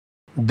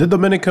The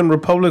Dominican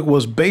Republic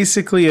was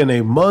basically in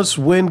a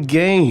must-win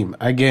game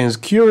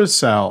against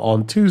Curaçao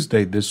on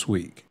Tuesday this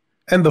week.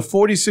 And the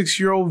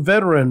 46-year-old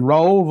veteran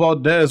Raul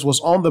Valdez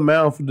was on the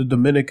mound for the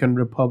Dominican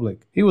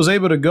Republic. He was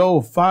able to go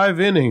 5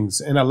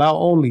 innings and allow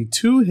only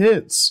 2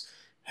 hits,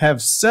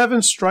 have 7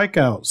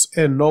 strikeouts,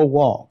 and no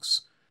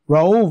walks.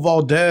 Raul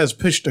Valdez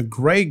pitched a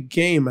great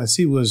game as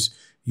he was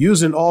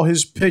using all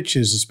his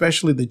pitches,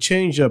 especially the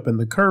changeup and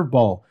the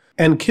curveball,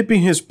 and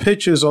keeping his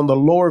pitches on the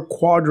lower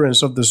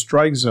quadrants of the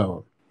strike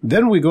zone.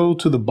 Then we go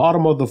to the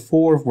bottom of the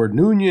 4th where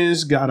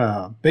Nunez got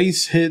a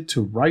base hit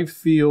to right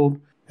field.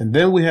 And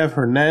then we have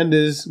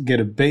Hernandez get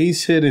a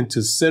base hit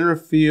into center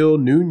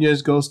field.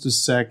 Nunez goes to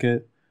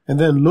second. And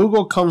then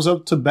Lugo comes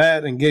up to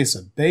bat and gets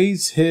a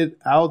base hit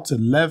out to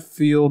left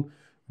field,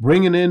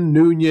 bringing in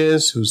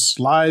Nunez, who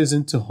slides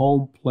into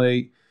home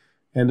plate.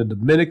 And the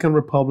Dominican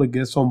Republic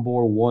gets on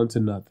board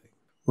 1-0.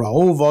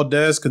 Raul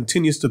Valdez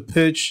continues to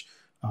pitch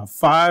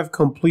 5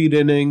 complete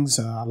innings,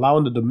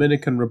 allowing the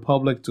Dominican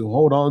Republic to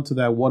hold on to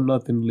that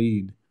 1-0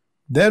 lead.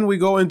 Then we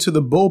go into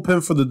the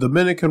bullpen for the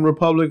Dominican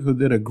Republic, who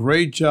did a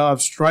great job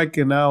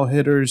striking out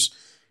hitters,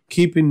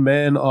 keeping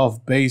men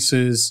off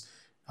bases,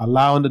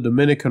 allowing the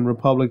Dominican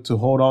Republic to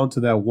hold on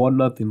to that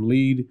 1-0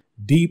 lead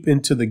deep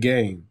into the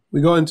game. We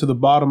go into the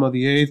bottom of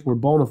the 8th where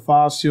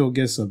Bonifacio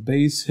gets a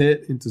base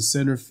hit into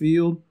center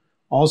field.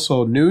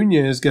 Also,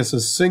 Nunez gets a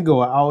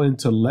single out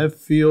into left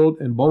field,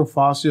 and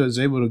Bonifacio is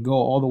able to go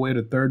all the way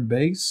to third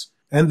base.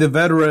 And the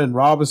veteran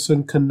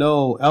Robinson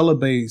Cano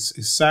elevates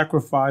a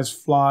sacrifice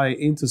fly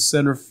into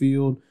center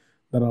field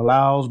that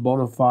allows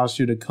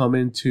Bonifacio to come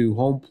into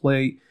home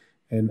plate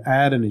and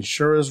add an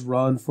insurance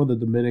run for the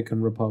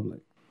Dominican Republic.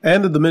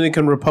 And the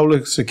Dominican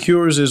Republic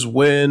secures his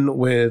win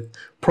with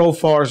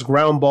Profar's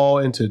ground ball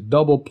into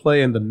double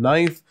play in the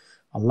 9th,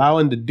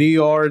 allowing the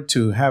DR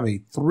to have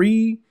a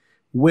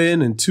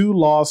 3-win and 2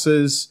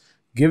 losses,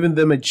 giving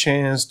them a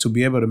chance to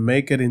be able to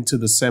make it into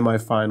the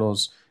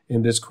semifinals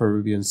in this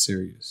Caribbean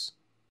series.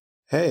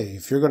 Hey,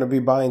 if you're going to be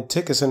buying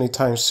tickets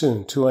anytime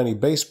soon to any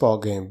baseball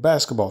game,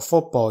 basketball,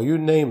 football, you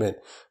name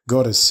it,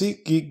 go to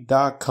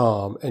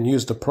SeatGeek.com and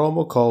use the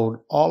promo code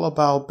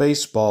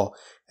AllAboutBaseball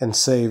and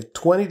save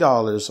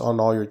 $20 on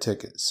all your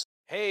tickets.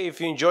 Hey,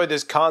 if you enjoyed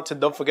this content,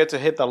 don't forget to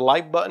hit the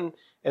like button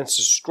and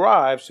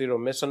subscribe so you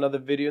don't miss another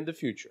video in the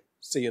future.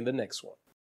 See you in the next one.